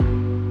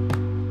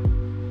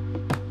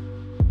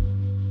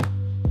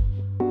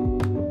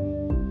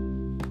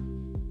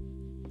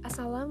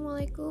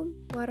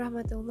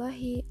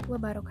warahmatullahi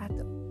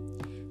wabarakatuh.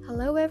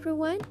 Hello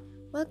everyone,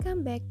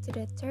 welcome back to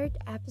the third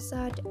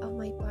episode of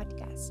my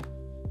podcast.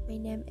 My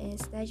name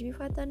is Najmi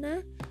Fatana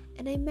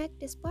and I make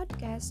this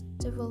podcast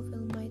to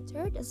fulfill my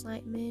third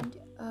assignment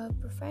of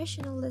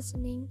professional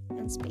listening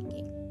and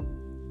speaking.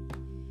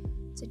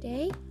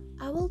 Today,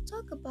 I will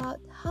talk about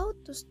how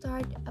to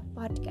start a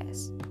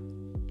podcast.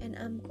 And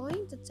I'm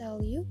going to tell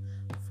you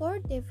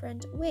 4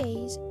 different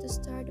ways to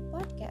start a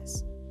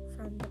podcast,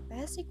 from the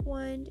basic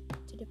one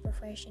to the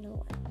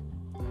professional one.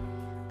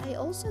 I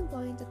also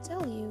going to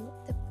tell you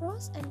the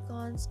pros and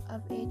cons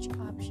of each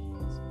option.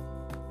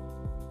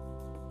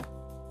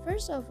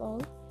 First of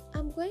all,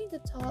 I'm going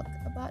to talk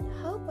about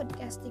how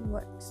podcasting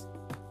works.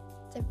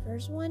 The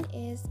first one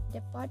is the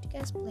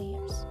podcast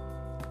players.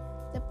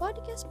 The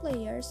podcast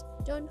players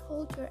don't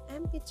hold your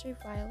MP3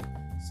 file,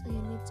 so you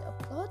need to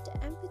upload the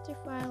MP3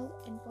 file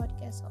in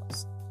Podcast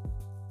Host.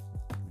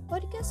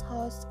 Podcast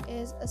Host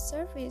is a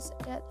service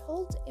that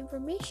holds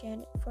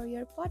information for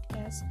your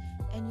podcast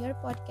and your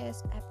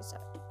podcast episode.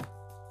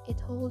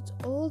 It holds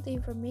all the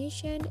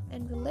information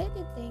and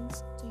related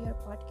things to your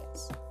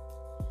podcast.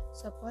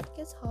 So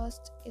Podcast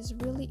Host is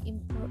really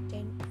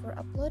important for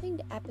uploading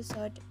the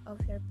episode of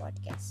your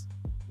podcast.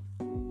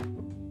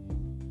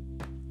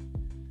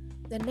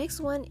 The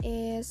next one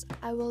is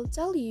I will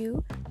tell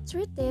you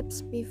 3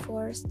 tips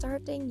before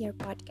starting your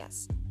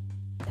podcast.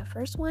 The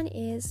first one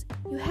is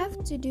you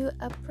have to do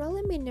a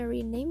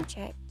preliminary name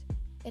check.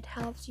 It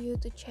helps you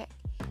to check,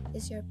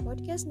 is your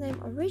podcast name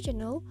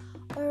original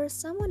or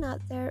someone out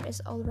there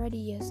is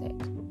already using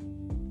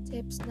it.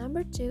 Tips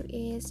number 2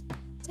 is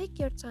take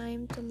your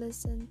time to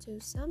listen to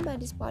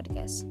somebody's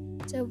podcast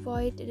to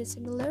avoid the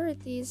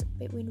similarities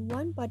between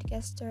one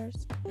podcaster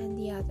and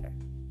the other.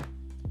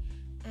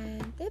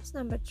 And tips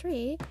number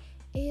 3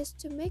 is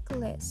to make a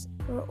list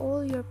for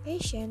all your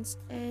patients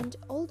and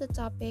all the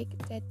topic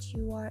that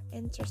you are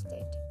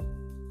interested.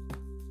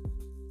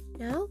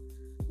 Now,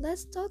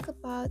 let's talk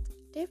about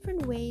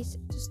different ways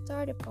to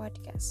start a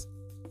podcast.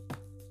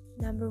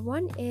 Number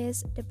 1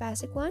 is the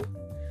basic one,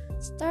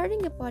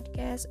 starting a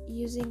podcast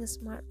using a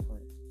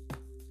smartphone.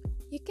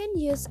 You can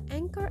use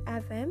Anchor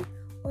FM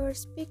or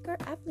Speaker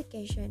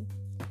application,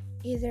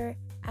 either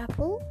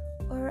Apple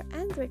or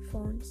Android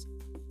phones.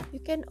 You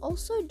can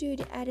also do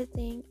the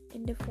editing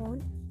in the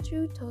phone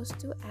through those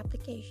 2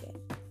 applications.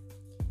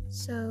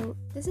 So,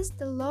 this is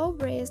the low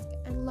risk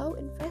and low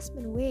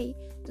investment way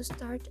to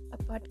start a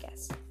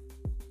podcast.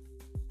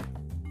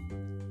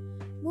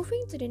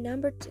 Moving to the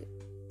number 2.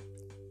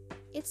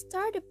 It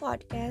start a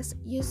podcast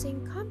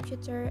using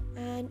computer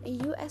and a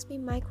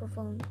USB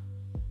microphone.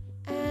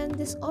 And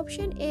this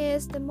option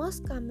is the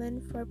most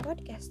common for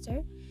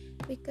podcaster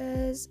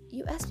because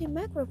USB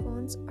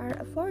microphones are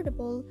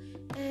affordable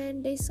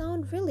and they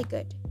sound really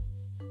good.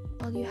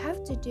 All you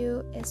have to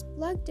do is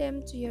plug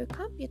them to your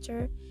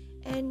computer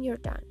and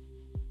you're done.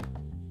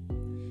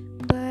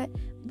 But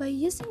by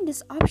using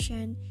this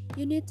option,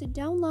 you need to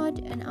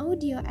download an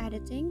audio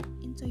editing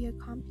into your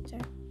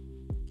computer.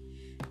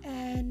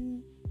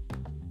 And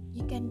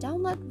you can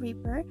download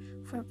Reaper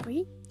for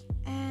free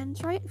and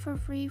try it for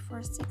free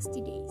for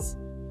 60 days.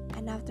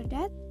 And after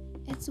that,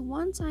 it's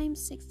one time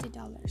 $60.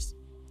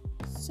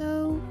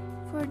 So,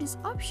 for this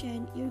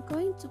option, you're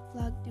going to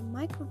plug the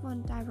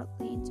microphone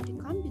directly into the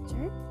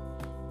computer,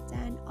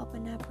 then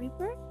open up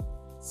Reaper,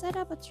 set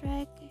up a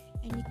track,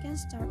 and you can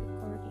start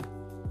recording.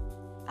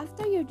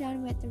 After you're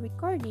done with the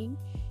recording,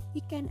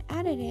 you can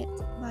edit it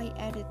by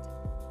edit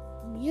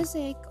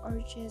music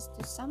or just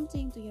do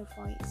something to your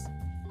voice.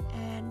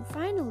 And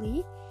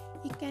finally,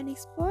 you can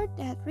export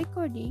that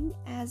recording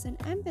as an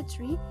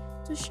MP3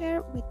 to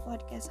share with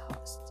Podcast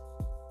Host.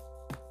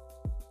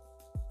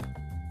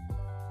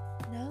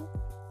 Now,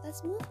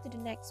 let's move to the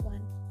next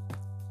one.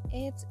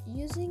 It's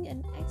using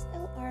an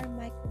XLR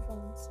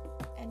microphones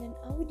and an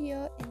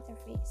audio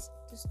interface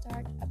to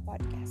start a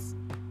podcast.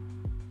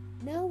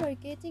 Now we're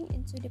getting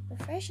into the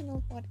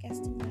professional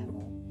podcasting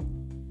level.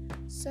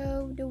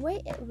 So the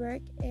way it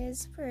works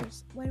is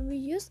first, when we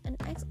use an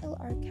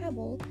XLR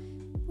cable,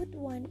 put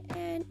one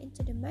end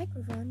into the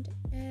microphone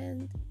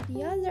and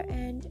the other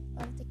end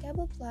of the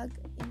cable plug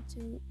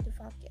into the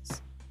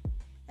focus.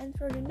 And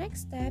for the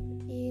next step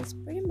is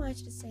pretty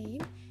much the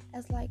same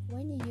as like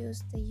when you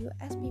use the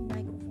USB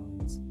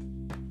microphones.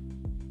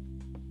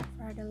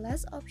 For the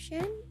last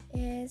option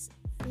is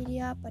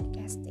video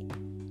podcasting.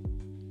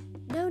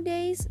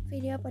 Nowadays,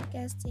 video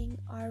podcasting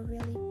are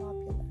really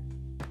popular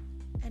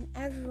and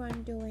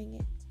everyone doing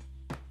it.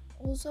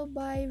 Also,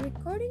 by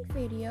recording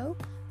video,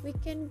 we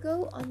can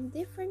go on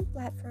different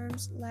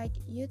platforms like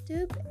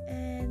YouTube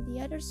and the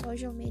other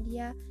social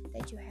media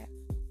that you have.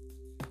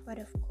 But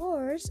of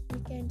course, we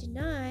can't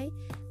deny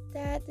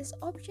that this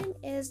option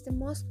is the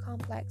most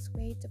complex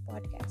way to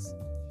podcast.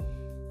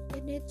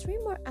 It needs 3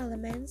 more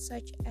elements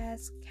such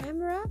as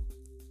camera,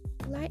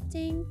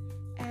 lighting,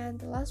 and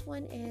the last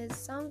one is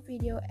some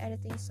video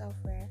editing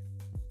software.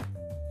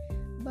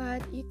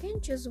 But you can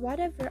choose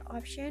whatever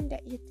option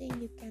that you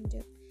think you can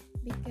do,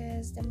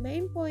 because the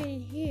main point in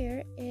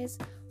here is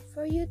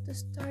for you to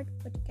start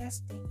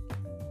podcasting.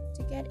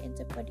 to get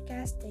into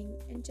podcasting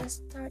and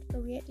just start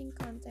creating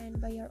content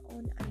by your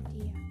own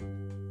idea.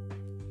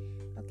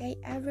 Okay,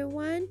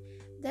 everyone,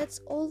 that's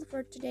all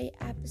for today's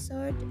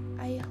episode.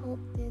 I hope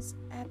this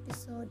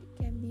episode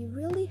can be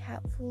really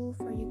helpful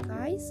for you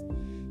guys,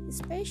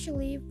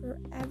 especially for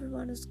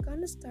everyone who's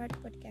gonna start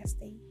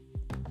podcasting.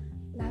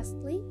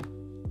 Lastly,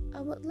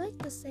 I would like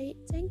to say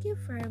thank you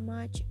very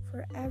much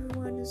for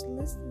everyone who's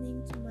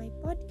listening to my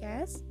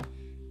podcast,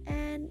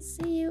 and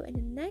see you in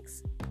the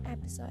next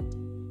episode.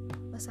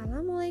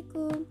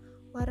 Wassalamualaikum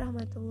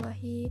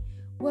warahmatullahi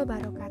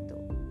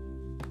wabarakatuh.